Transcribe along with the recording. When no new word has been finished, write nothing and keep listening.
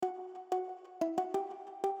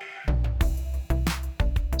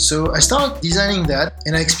So I started designing that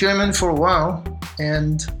and I experimented for a while.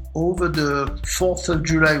 And over the 4th of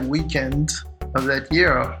July weekend of that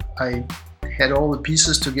year, I had all the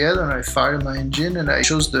pieces together and I fired my engine and I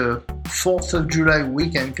chose the 4th of July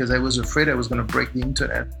weekend because I was afraid I was going to break the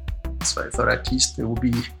internet. So I thought at least it would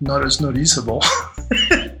be not as noticeable.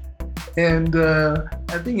 And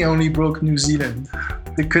I think I only broke New Zealand.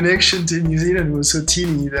 The connection to New Zealand was so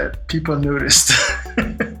teeny that people noticed.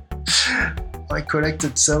 I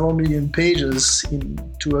collected several million pages in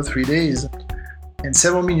 2 or 3 days. And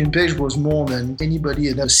several million pages was more than anybody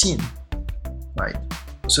had ever seen. Right?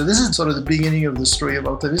 So this is sort of the beginning of the story of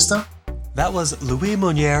AltaVista. That was Louis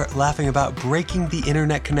Monnier laughing about breaking the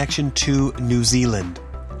internet connection to New Zealand,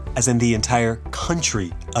 as in the entire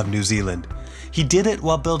country of New Zealand. He did it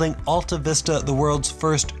while building AltaVista, the world's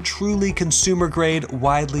first truly consumer-grade,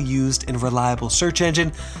 widely used and reliable search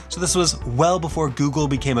engine. So this was well before Google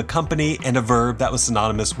became a company and a verb that was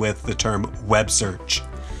synonymous with the term web search.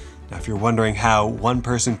 Now, if you're wondering how one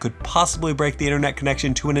person could possibly break the internet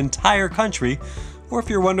connection to an entire country, or if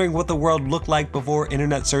you're wondering what the world looked like before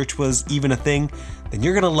internet search was even a thing, then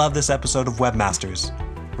you're going to love this episode of Webmasters.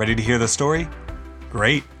 Ready to hear the story?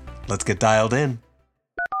 Great, let's get dialed in.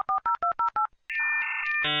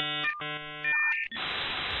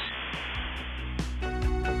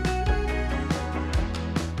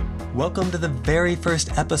 Welcome to the very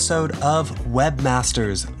first episode of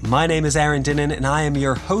Webmasters. My name is Aaron Dinnan and I am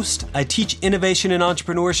your host. I teach innovation and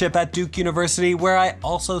entrepreneurship at Duke University, where I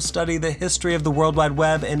also study the history of the World Wide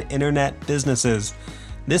Web and internet businesses.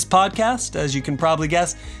 This podcast, as you can probably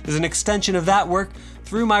guess, is an extension of that work.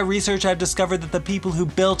 Through my research, I've discovered that the people who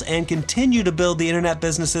built and continue to build the internet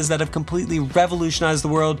businesses that have completely revolutionized the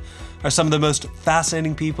world are some of the most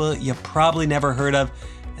fascinating people you probably never heard of,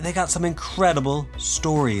 and they got some incredible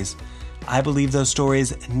stories. I believe those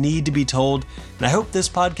stories need to be told, and I hope this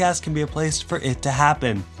podcast can be a place for it to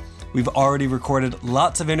happen. We've already recorded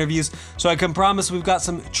lots of interviews, so I can promise we've got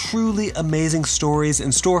some truly amazing stories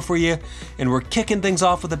in store for you. And we're kicking things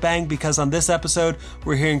off with a bang because on this episode,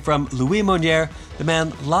 we're hearing from Louis Monnier, the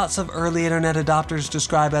man lots of early internet adopters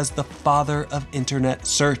describe as the father of internet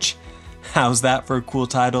search. How's that for a cool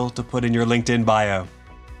title to put in your LinkedIn bio?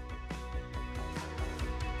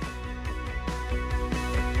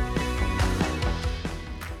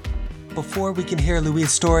 Before we can hear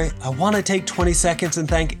Louis' story, I want to take 20 seconds and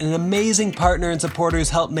thank an amazing partner and supporter who's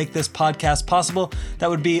helped make this podcast possible. That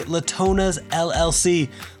would be Latonas LLC.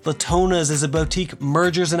 Latonas is a boutique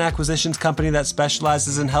mergers and acquisitions company that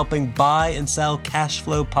specializes in helping buy and sell cash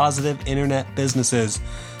flow positive internet businesses.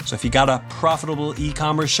 So if you got a profitable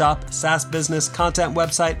e-commerce shop, SaaS business, content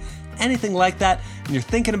website, anything like that, and you're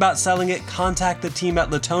thinking about selling it, contact the team at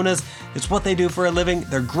Latonas. It's what they do for a living.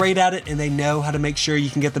 They're great at it, and they know how to make sure you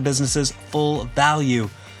can get the business's full value.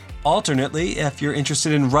 Alternately, if you're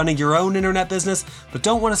interested in running your own internet business, but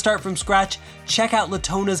don't want to start from scratch, check out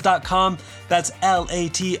latonas.com. That's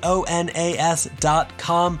LATONAS.com.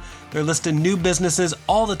 They're listing new businesses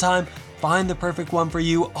all the time. Find the perfect one for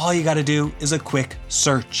you. All you got to do is a quick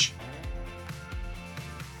search.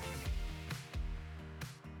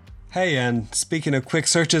 Hey, and speaking of quick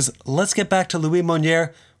searches, let's get back to Louis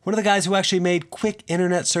Monnier, one of the guys who actually made quick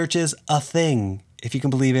internet searches a thing. If you can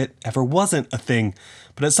believe it, ever wasn't a thing.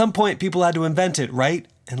 But at some point, people had to invent it, right?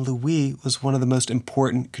 And Louis was one of the most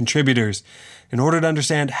important contributors. In order to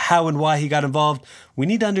understand how and why he got involved, we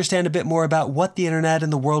need to understand a bit more about what the internet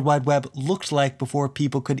and the World Wide Web looked like before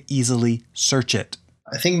people could easily search it.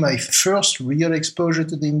 I think my first real exposure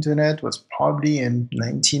to the internet was probably in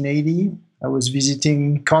 1980. I was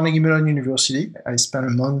visiting Carnegie Mellon University. I spent a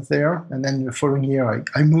month there, and then the following year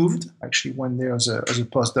I moved. Actually went there as a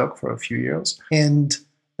postdoc for a few years. And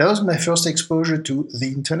that was my first exposure to the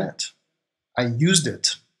internet. I used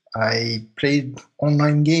it. I played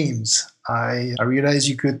online games. I realized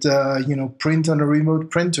you could print on a remote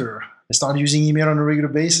printer. I started using email on a regular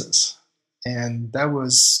basis. And that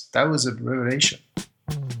was a revelation.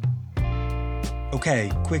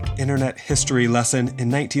 Okay, quick internet history lesson.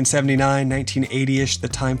 In 1979, 1980-ish, the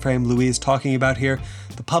time frame Louis is talking about here,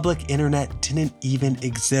 the public internet didn't even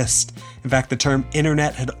exist. In fact, the term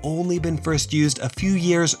internet had only been first used a few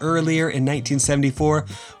years earlier in 1974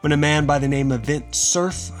 when a man by the name of Vint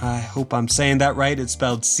Cerf, I hope I'm saying that right, it's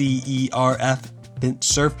spelled C-E-R-F, Vint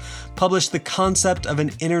Cerf, published the concept of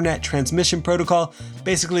an internet transmission protocol,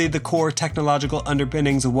 basically the core technological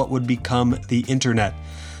underpinnings of what would become the internet.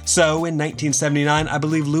 So in 1979, I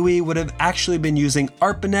believe Louis would have actually been using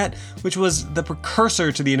ARPANET, which was the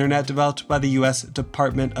precursor to the internet developed by the US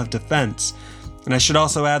Department of Defense. And I should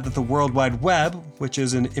also add that the World Wide Web, which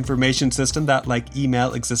is an information system that, like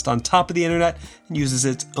email, exists on top of the internet and uses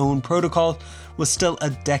its own protocol, was still a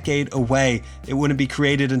decade away. It wouldn't be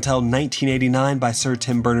created until 1989 by Sir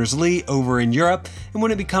Tim Berners-Lee over in Europe, and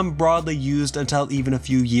wouldn't become broadly used until even a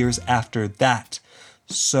few years after that.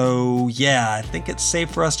 So yeah, I think it's safe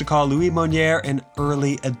for us to call Louis Monnier an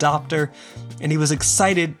early adopter, and he was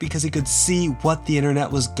excited because he could see what the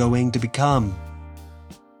internet was going to become.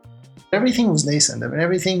 Everything was nascent. I mean,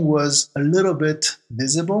 everything was a little bit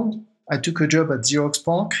visible. I took a job at Xerox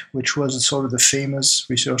PARC, which was sort of the famous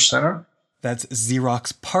research center. That's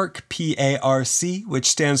Xerox PARC, P-A-R-C, which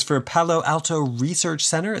stands for Palo Alto Research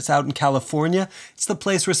Center. It's out in California. It's the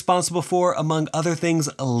place responsible for, among other things,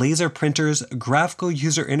 laser printers, graphical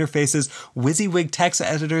user interfaces, WYSIWYG text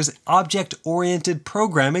editors, object-oriented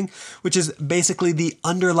programming, which is basically the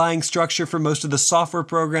underlying structure for most of the software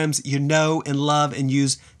programs you know and love and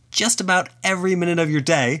use just about every minute of your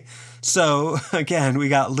day. So, again, we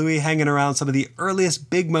got Louis hanging around some of the earliest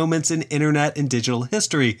big moments in internet and digital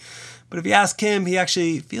history. But if you ask him, he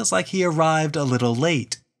actually feels like he arrived a little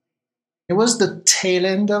late. It was the tail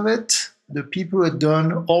end of it. The people who had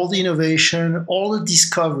done all the innovation, all the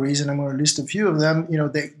discoveries, and I'm going to list a few of them,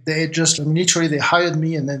 they just literally they hired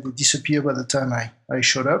me and then they disappeared by the time I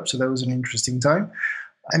showed up. So that was an interesting time.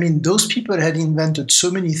 I mean, those people had invented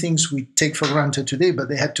so many things we take for granted today, but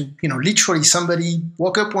they had to, literally somebody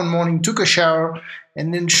woke up one morning, took a shower,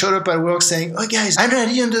 and then showed up at work saying, "Oh, guys, I had an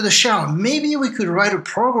idea under the shower. Maybe we could write a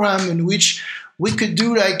program in which we could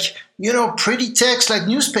do pretty text like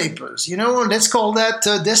newspapers. Let's call that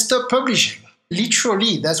desktop publishing."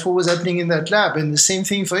 Literally, that's what was happening in that lab. And the same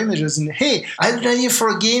thing for images. And hey, I had an idea for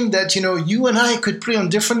a game that, you and I could play on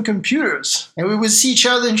different computers. And we would see each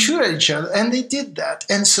other and shoot at each other. And they did that.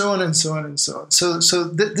 And so on and so on and so on. So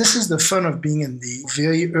this is the fun of being in the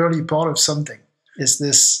very early part of something. It's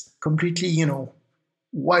this completely,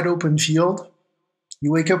 wide open field.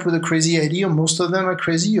 You wake up with a crazy idea. Most of them are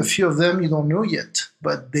crazy. A few of them you don't know yet.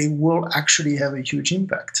 But they will actually have a huge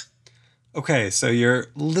impact. Okay, so you're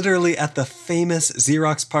literally at the famous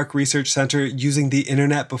Xerox PARC Research Center using the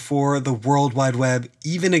internet before the World Wide Web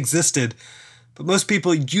even existed. But most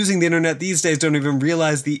people using the internet these days don't even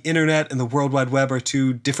realize the internet and the World Wide Web are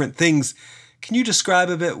two different things. Can you describe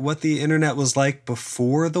a bit what the internet was like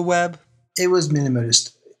before the web? It was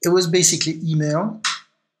minimalist. It was basically email.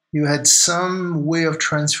 You had some way of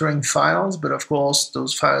transferring files, but of course,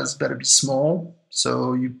 those files better be small.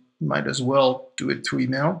 So you might as well do it through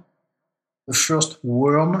email. The first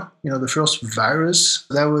worm, the first virus,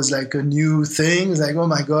 that was like a new thing. It's like, oh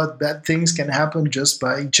my God, bad things can happen just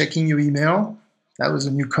by checking your email. That was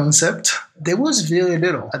a new concept. There was very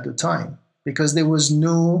little at the time because there was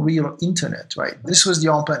no real internet, right? This was the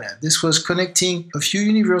ARPANET. This was connecting a few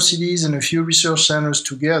universities and a few research centers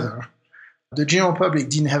together. The general public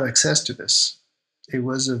didn't have access to this. It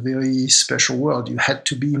was a very special world. You had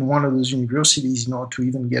to be in one of those universities in order to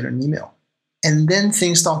even get an email. And then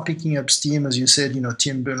things start picking up steam, as you said,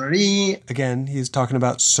 Tim Berners-Lee. Again, he's talking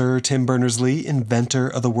about Sir Tim Berners-Lee, inventor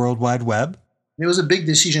of the World Wide Web. There was a big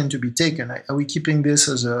decision to be taken. Are we keeping this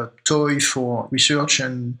as a toy for research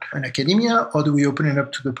and academia, or do we open it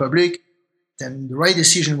up to the public? Then the right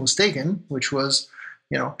decision was taken, which was,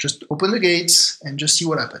 just open the gates and just see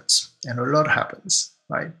what happens. And a lot happens,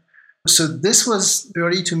 right? So this was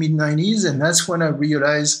early to mid-90s, and that's when I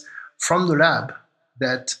realized from the lab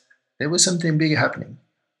that there was something big happening,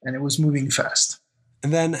 and it was moving fast.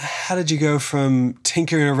 And then how did you go from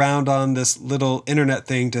tinkering around on this little internet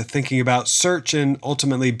thing to thinking about search and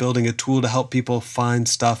ultimately building a tool to help people find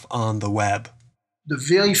stuff on the web? The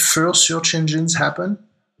very first search engines happened.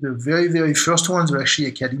 The very, very first ones were actually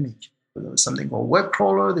academic. There was something called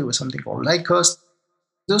WebCrawler. There was something called Lycos.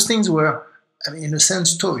 Those things were, in a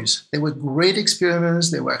sense, toys. They were great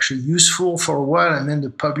experiments. They were actually useful for a while, and then the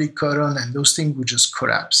public caught on, and those things would just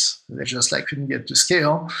collapse. They just couldn't get to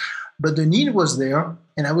scale. But the need was there,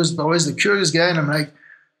 and I was always the curious guy, and I'm like,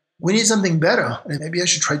 we need something better, and maybe I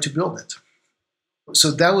should try to build it.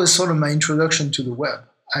 So that was sort of my introduction to the web.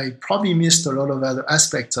 I probably missed a lot of other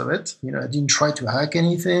aspects of it. I didn't try to hack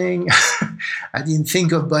anything. I didn't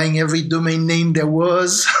think of buying every domain name there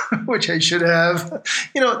was, which I should have.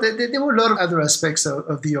 There were a lot of other aspects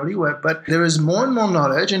of the early web, but there is more and more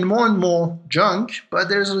knowledge and more junk, but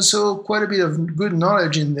there's also quite a bit of good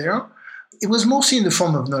knowledge in there. It was mostly in the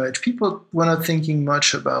form of knowledge. People were not thinking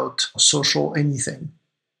much about social anything.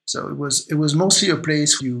 So it was mostly a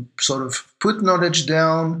place where you sort of put knowledge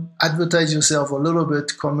down, advertise yourself a little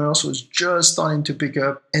bit. Commerce was just starting to pick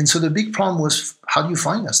up. And so the big problem was, how do you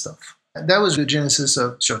find that stuff? And that was the genesis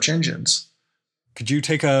of search engines. Could you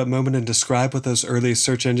take a moment and describe what those early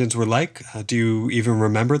search engines were like? Do you even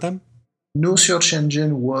remember them? No search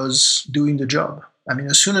engine was doing the job. I mean,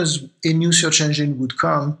 as soon as a new search engine would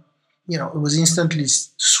come, it was instantly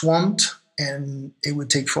swamped, and it would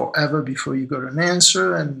take forever before you got an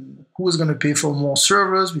answer. And who was going to pay for more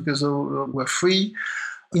servers because they were free?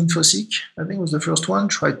 InfoSeek, I think, was the first one,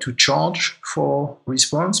 tried to charge for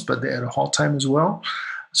response, but they had a hard time as well.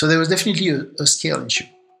 So there was definitely a scale issue.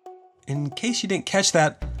 In case you didn't catch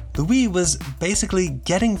that, Louis was basically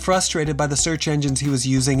getting frustrated by the search engines he was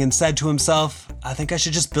using and said to himself, I think I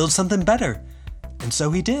should just build something better. And so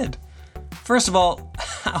he did. First of all,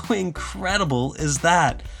 how incredible is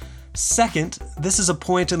that? Second, this is a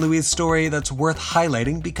point in Louis' story that's worth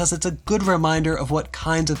highlighting because it's a good reminder of what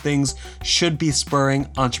kinds of things should be spurring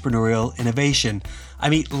entrepreneurial innovation. I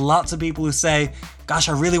meet lots of people who say, gosh,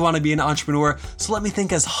 I really want to be an entrepreneur, so let me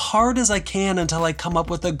think as hard as I can until I come up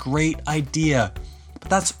with a great idea. But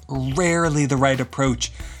that's rarely the right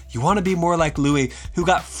approach. You want to be more like Louis, who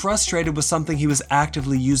got frustrated with something he was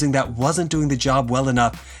actively using that wasn't doing the job well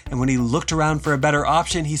enough. And when he looked around for a better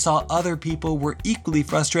option, he saw other people were equally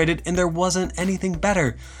frustrated and there wasn't anything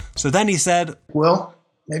better. So then he said, well,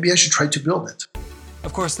 maybe I should try to build it.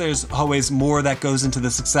 Of course, there's always more that goes into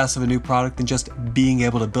the success of a new product than just being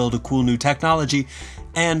able to build a cool new technology.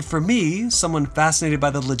 And for me, someone fascinated by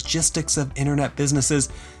the logistics of internet businesses,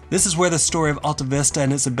 this is where the story of AltaVista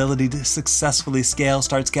and its ability to successfully scale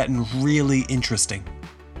starts getting really interesting.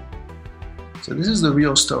 So this is the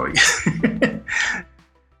real story.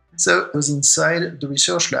 So it was inside the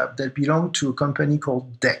research lab that belonged to a company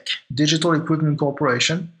called DEC, Digital Equipment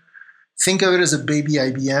Corporation. Think of it as a baby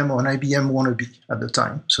IBM or an IBM wannabe at the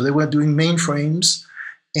time. So they were doing mainframes,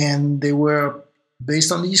 and they were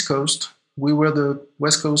based on the East Coast. We were the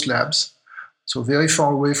West Coast labs, so very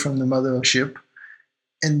far away from the mothership.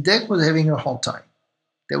 And DEC was having a hard time.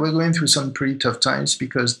 They were going through some pretty tough times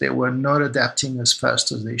because they were not adapting as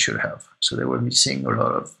fast as they should have. So they were missing a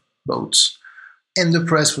lot of boats. And the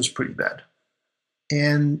press was pretty bad.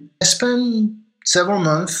 And I spent several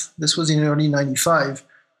months, this was in early 95,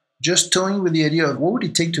 just toying with the idea of what would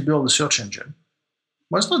it take to build a search engine.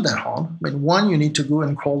 Well, it's not that hard. I mean, one, you need to go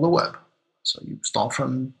and crawl the web. So you start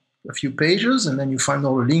from a few pages, and then you find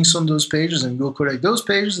all the links on those pages and go collect those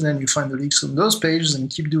pages, and then you find the links on those pages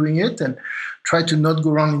and keep doing it and try to not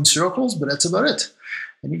go around in circles, but that's about it.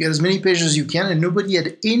 And you get as many pages as you can, and nobody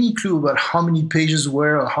had any clue about how many pages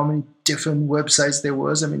were or how many different websites there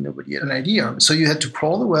was. I mean, nobody had an idea. So you had to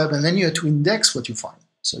crawl the web, and then you had to index what you find.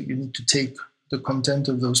 So you need to take the content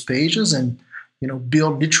of those pages and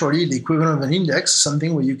build literally the equivalent of an index,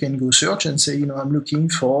 something where you can go search and say, I'm looking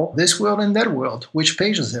for this word and that word. Which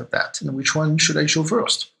pages have that? And which one should I show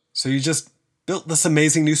first? So you just built this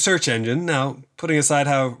amazing new search engine. Now, putting aside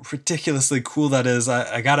how ridiculously cool that is,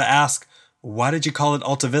 I got to ask, why did you call it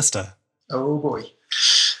AltaVista? Oh, boy.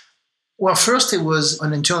 Well, first, it was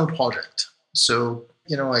an internal project. So,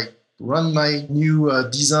 I run my new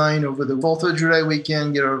design over the 4th of July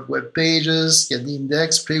weekend, get our web pages, get the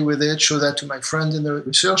index, play with it, show that to my friends in the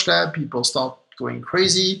research lab. People start going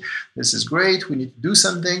crazy. This is great. We need to do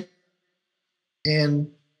something.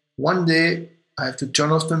 And one day, I have to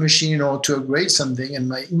turn off the machine in order to upgrade something, and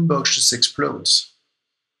my inbox just explodes.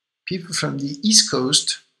 People from the East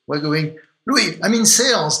Coast were going, Louis, I'm in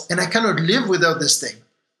sales, and I cannot live without this thing.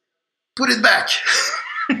 Put it back.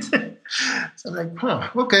 So I'm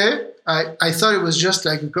like, okay. I thought it was just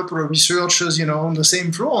like a couple of researchers, on the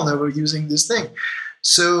same floor, and they were using this thing.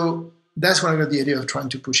 So that's when I got the idea of trying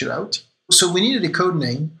to push it out. So we needed a code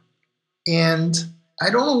name. And I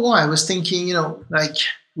don't know why. I was thinking,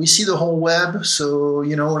 we see the whole web. So,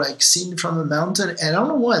 like seen from a mountain. And I don't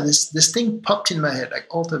know why this thing popped in my head, like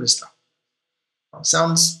AltaVista.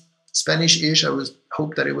 Sounds Spanish-ish. I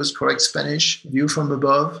hope that it was correct Spanish. View from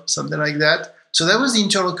above, something like that. So that was the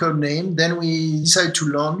internal code name. Then we decided to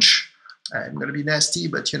launch. I'm going to be nasty,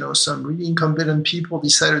 but some really incompetent people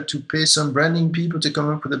decided to pay some branding people to come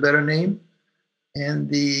up with a better name. And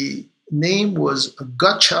the name was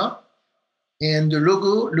Gotcha, and the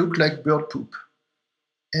logo looked like bird poop.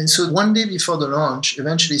 And so one day before the launch,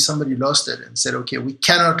 eventually somebody lost it and said, okay, we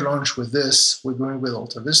cannot launch with this. We're going with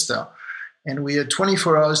AltaVista. And we had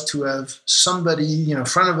 24 hours to have somebody,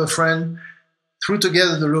 friend of a friend, threw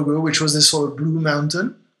together the logo, which was this sort of blue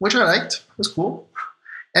mountain, which I liked. It was cool.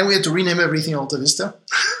 And we had to rename everything AltaVista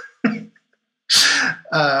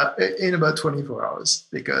in about 24 hours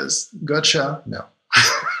because Gotcha, no.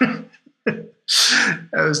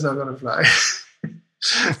 That was not going to fly.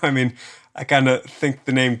 I mean, I kind of think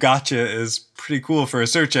the name Gotcha is pretty cool for a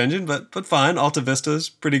search engine, but fine. AltaVista is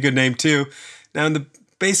a pretty good name too. Now, in the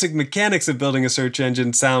basic mechanics of building a search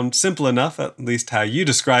engine sound simple enough, at least how you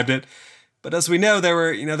described it. But as we know, there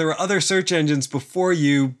were other search engines before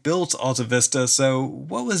you built AltaVista. So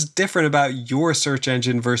what was different about your search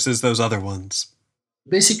engine versus those other ones?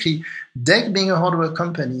 Basically, DEC, being a hardware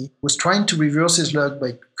company, was trying to reverse its luck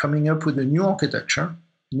by coming up with a new architecture,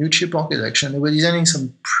 new chip architecture. And they were designing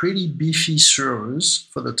some pretty beefy servers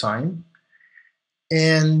for the time.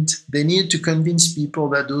 And they needed to convince people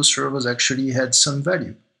that those servers actually had some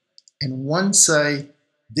value. And once I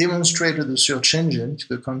demonstrated the search engine to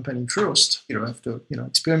the company first, after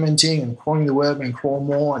experimenting and crawling the web and crawl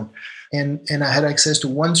more, and I had access to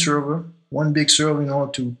one server, one big server in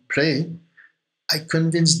order to play, I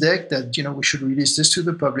convinced DEC that we should release this to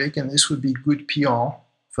the public and this would be good PR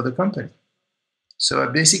for the company. So I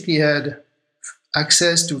basically had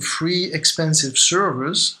access to free, expensive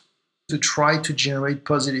servers to try to generate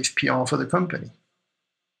positive PR for the company.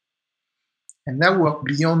 And that worked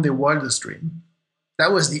beyond their wildest dream.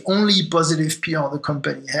 That was the only positive PR the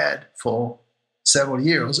company had for several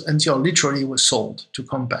years until literally it was sold to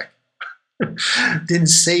Compaq. Didn't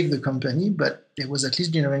save the company, but it was at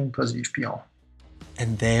least generating positive PR.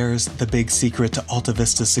 And there's the big secret to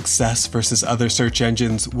AltaVista's success versus other search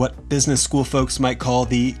engines, what business school folks might call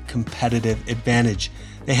the competitive advantage.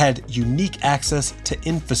 They had unique access to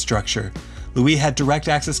infrastructure. Louis had direct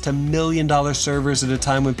access to million-dollar servers at a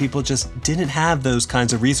time when people just didn't have those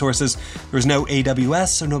kinds of resources. There was no AWS,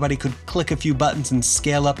 so nobody could click a few buttons and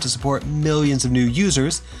scale up to support millions of new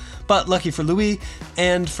users. But lucky for Louis,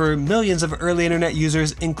 and for millions of early internet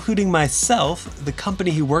users, including myself, the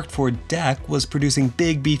company he worked for, DEC, was producing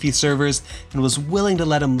big, beefy servers and was willing to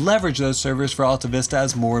let him leverage those servers for AltaVista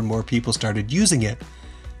as more and more people started using it.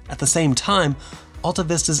 At the same time,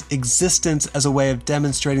 AltaVista's existence as a way of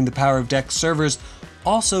demonstrating the power of DEC servers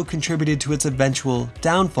also contributed to its eventual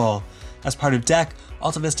downfall. As part of DEC,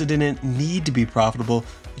 AltaVista didn't need to be profitable,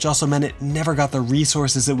 which also meant it never got the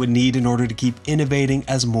resources it would need in order to keep innovating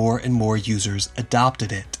as more and more users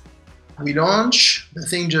adopted it. We launch, the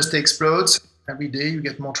thing just explodes. Every day you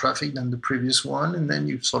get more traffic than the previous one, and then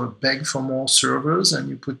you sort of beg for more servers, and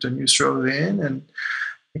you put a new server in, and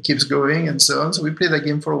it keeps going, and so on. So we played that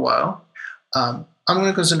game for a while. I'm going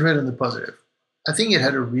to concentrate on the positive. I think it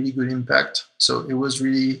had a really good impact. So it was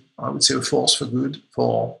really, I would say, a force for good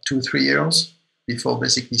for 2 or 3 years before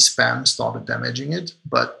basically spam started damaging it.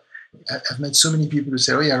 But I've met so many people who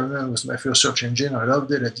say, oh yeah, I remember it was my first search engine. I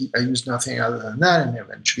loved it. I used nothing other than that. And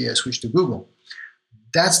eventually I switched to Google.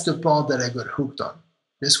 That's the part that I got hooked on.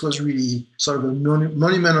 This was really sort of a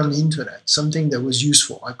monument on the internet, something that was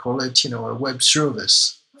useful. I call it, a web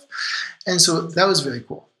service. And so that was very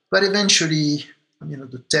cool. But eventually,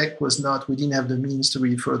 the tech was not, we didn't have the means to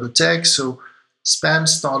really further tech. So spam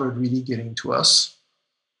started really getting to us.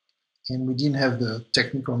 And we didn't have the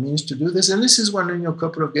technical means to do this. And this is when a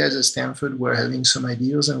couple of guys at Stanford were having some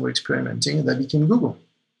ideas and were experimenting, and that became Google.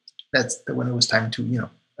 That's when it was time to,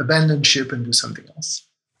 abandon ship and do something else.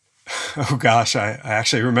 Oh gosh, I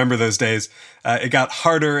actually remember those days. It got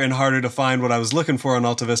harder and harder to find what I was looking for on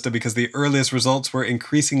AltaVista because the earliest results were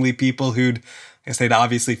increasingly people they'd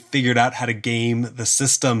obviously figured out how to game the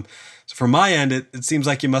system. So from my end, it seems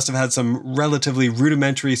like you must have had some relatively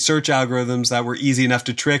rudimentary search algorithms that were easy enough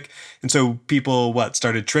to trick. And so people,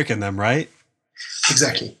 started tricking them, right?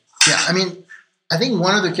 Exactly. Yeah, I think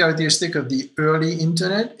one of the characteristics of the early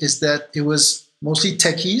internet is that it was mostly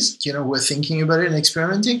techies, who were thinking about it and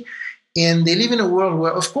experimenting. And they live in a world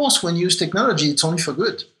where, of course, when you use technology, it's only for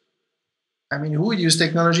good. Who would use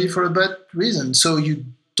technology for a bad reason? So you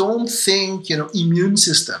don't think, immune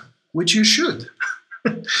system, which you should.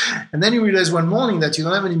 And then you realize one morning that you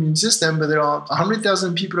don't have an immune system, but there are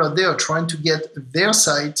 100,000 people out there trying to get their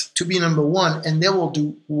site to be number one, and they will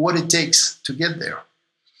do what it takes to get there.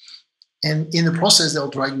 And in the process, they'll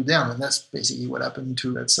drag you down. And that's basically what happened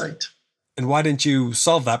to that site. And why didn't you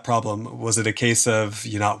solve that problem? Was it a case of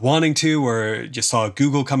you not wanting to, or you saw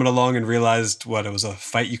Google coming along and realized it was a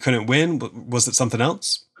fight you couldn't win? Was it something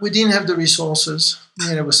else? We didn't have the resources.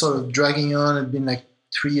 It was sort of dragging on. It had been like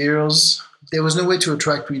 3 years. There was no way to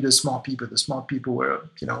attract really the smart people. The smart people were,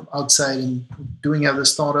 outside and doing other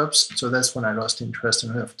startups. So that's when I lost interest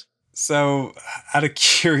and left. So out of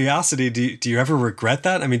curiosity, do you ever regret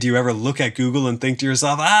that? Do you ever look at Google and think to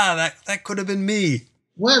yourself, that could have been me?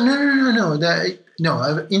 Well, no. I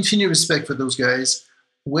have infinite respect for those guys.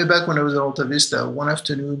 Way back when I was at AltaVista, one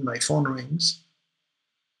afternoon, my phone rings.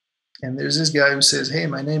 And there's this guy who says, hey,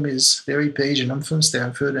 my name is Larry Page, and I'm from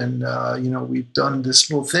Stanford. And, we've done this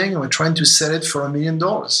little thing, and we're trying to sell it for $1 million.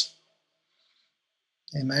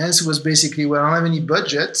 And my answer was basically, well, I don't have any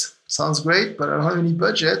budget. Sounds great, but I don't have any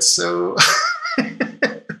budget. So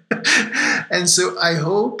And so I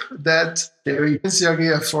hope that Larry and Sergey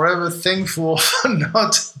are forever thankful for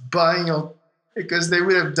not buying out, because they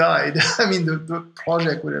would have died. I mean, the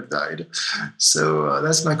project would have died. So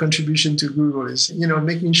that's my contribution to Google is,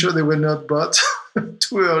 making sure they were not bought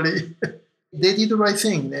too early. They did the right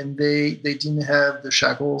thing, and they didn't have the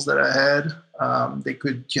shackles that I had. They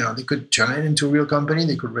could turn it into a real company.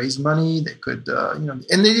 They could raise money. They could, and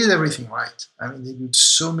they did everything right. I mean, they did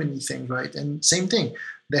so many things right. And same thing,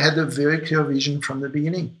 they had a very clear vision from the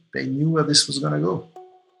beginning. They knew where this was going to go.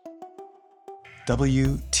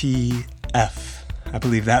 WTF. I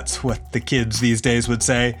believe that's what the kids these days would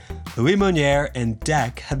say. Louis Monnier and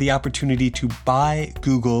DEC had the opportunity to buy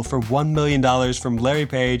Google for $1 million from Larry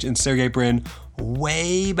Page and Sergey Brin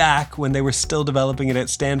way back when they were still developing it at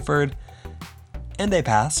Stanford. And they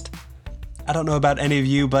passed. I don't know about any of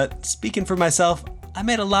you, but speaking for myself, I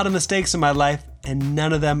made a lot of mistakes in my life, and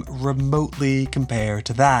none of them remotely compare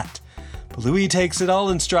to that. But Louis takes it all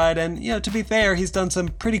in stride, and, to be fair, he's done some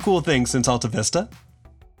pretty cool things since Alta Vista.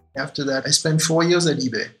 After that, I spent 4 years at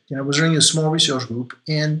eBay. I was running a small research group,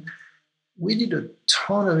 and we did a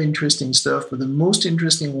ton of interesting stuff, but the most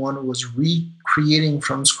interesting one was recreating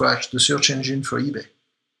from scratch the search engine for eBay.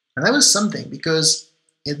 And that was something, because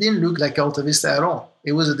it didn't look like Alta Vista at all.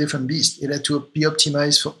 It was a different beast. It had to be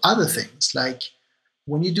optimized for other things. Like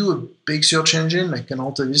when you do a big search engine, like an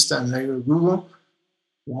Alta Vista and later Google,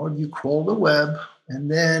 well, you crawl the web,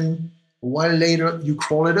 and then a while later you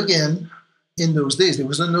crawl it again. In those days, there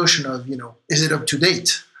was no notion of, is it up to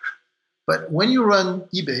date? But when you run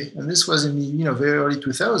eBay, and this was in the very early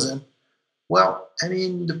 2000, well, I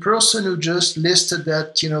mean, the person who just listed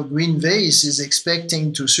that green vase is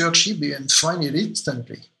expecting to search eBay and find it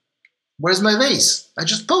instantly. Where's my vase? I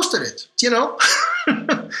just posted it.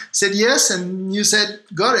 Said yes, and you said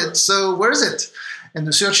got it. So where is it? And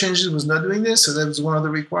the search engine was not doing this, so that was one of the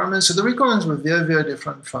requirements. So the requirements were very, very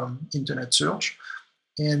different from internet search.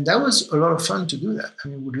 And that was a lot of fun to do that. I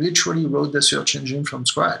mean, we literally wrote the search engine from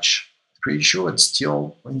scratch. Pretty sure it's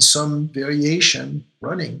still in some variation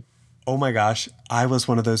running. Oh my gosh, I was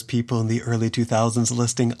one of those people in the early 2000s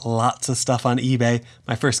listing lots of stuff on eBay.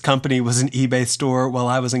 My first company was an eBay store while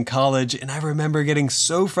I was in college, and I remember getting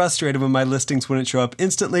so frustrated when my listings wouldn't show up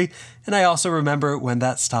instantly, and I also remember when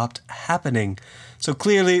that stopped happening. So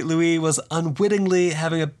clearly, Louis was unwittingly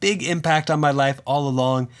having a big impact on my life all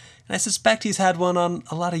along, and I suspect he's had one on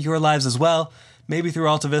a lot of your lives as well, maybe through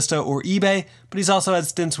Alta Vista or eBay, but he's also had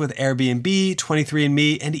stints with Airbnb,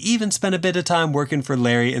 23andMe, and even spent a bit of time working for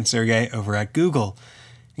Larry and Sergey over at Google.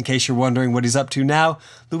 In case you're wondering what he's up to now,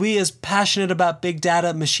 Louis is passionate about big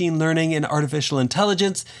data, machine learning, and artificial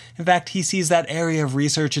intelligence. In fact, he sees that area of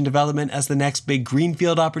research and development as the next big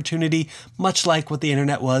greenfield opportunity, much like what the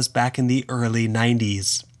internet was back in the early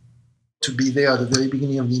 90s. To be there at the very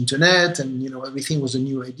beginning of the internet, and everything was a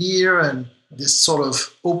new idea, and this sort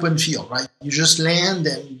of open field, right? You just land,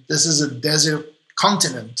 and this is a desert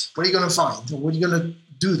continent. What are you going to find? What are you going to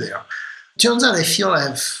do there? Turns out I feel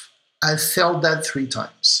I've felt that 3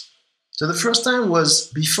 times. So the first time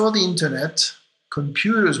was before the internet.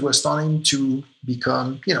 Computers were starting to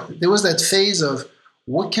become, there was that phase of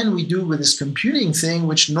what can we do with this computing thing,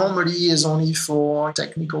 which normally is only for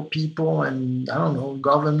technical people and,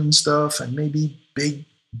 government stuff and maybe big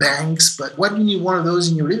banks. But why do you need one of those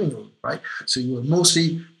in your living room, right? So you were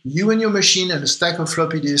mostly you and your machine and a stack of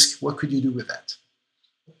floppy disks. What could you do with that?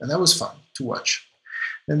 And that was fun to watch.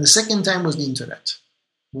 Then the second time was the internet.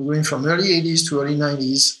 We're going from early 80s to early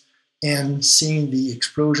 90s and seeing the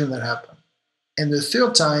explosion that happened. And the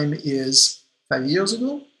third time is 5 years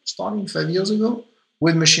ago, starting 5 years ago,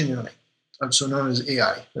 with machine learning, also known as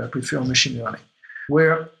AI, but I prefer machine learning,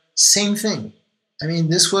 where same thing. I mean,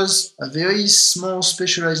 this was a very small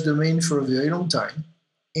specialized domain for a very long time,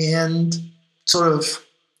 and sort of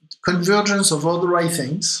convergence of all the right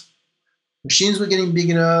things. Machines were getting big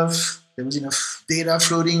enough. There was enough data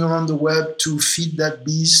floating around the web to feed that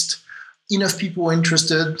beast. Enough people were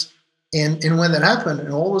interested. And when that happened,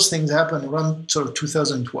 and all those things happened around sort of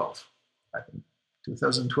 2012, I think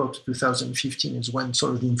 2012 to 2015 is when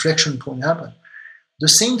sort of the inflection point happened. The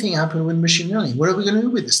same thing happened with machine learning. What are we going to do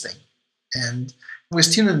with this thing? And we're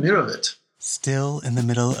still in the middle of it. Still in the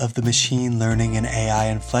middle of the machine learning and AI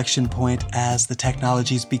inflection point as the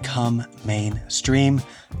technologies become mainstream.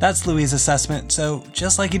 That's Louis' assessment. So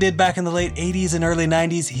just like he did back in the late 80s and early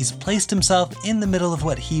 90s, he's placed himself in the middle of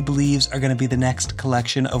what he believes are going to be the next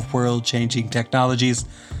collection of world-changing technologies.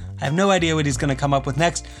 I have no idea what he's going to come up with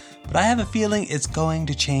next, but I have a feeling it's going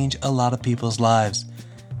to change a lot of people's lives.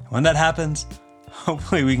 When that happens,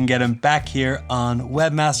 hopefully we can get him back here on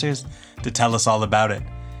Webmasters to tell us all about it.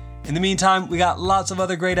 In the meantime, we got lots of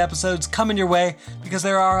other great episodes coming your way because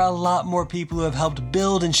there are a lot more people who have helped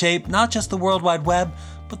build and shape not just the World Wide Web,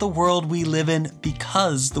 but the world we live in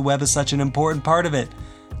because the web is such an important part of it.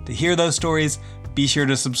 To hear those stories, be sure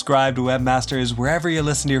to subscribe to Webmasters wherever you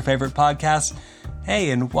listen to your favorite podcasts.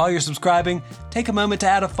 Hey, and while you're subscribing, take a moment to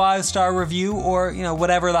add a 5-star review or,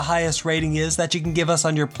 whatever the highest rating is that you can give us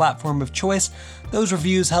on your platform of choice. Those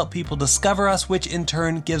reviews help people discover us, which in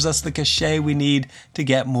turn gives us the cachet we need to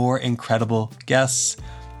get more incredible guests.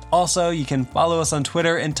 Also, you can follow us on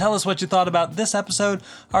Twitter and tell us what you thought about this episode.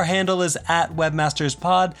 Our handle is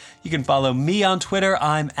 @WebmastersPod. You can follow me on Twitter.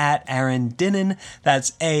 I'm @AaronDinnin.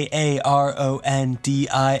 That's AaronDinnin.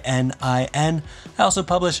 I also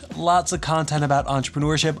publish lots of content about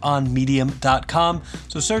entrepreneurship on Medium.com,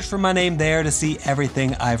 so search for my name there to see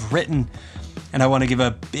everything I've written. And I want to give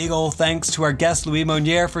a big old thanks to our guest, Louis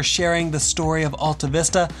Monnier, for sharing the story of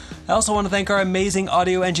AltaVista. I also want to thank our amazing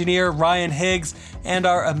audio engineer, Ryan Higgs, and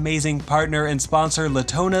our amazing partner and sponsor,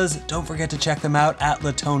 Latonas. Don't forget to check them out at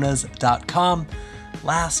latonas.com.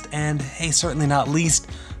 Last, and certainly not least,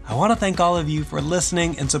 I want to thank all of you for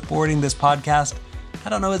listening and supporting this podcast. I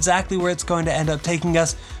don't know exactly where it's going to end up taking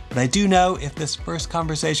us, but I do know if this first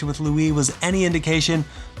conversation with Louis was any indication,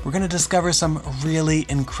 we're going to discover some really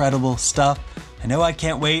incredible stuff. I know I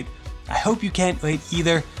can't wait. I hope you can't wait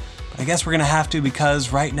either, but I guess we're going to have to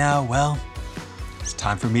because right now, it's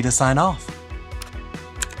time for me to sign off.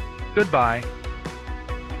 Goodbye.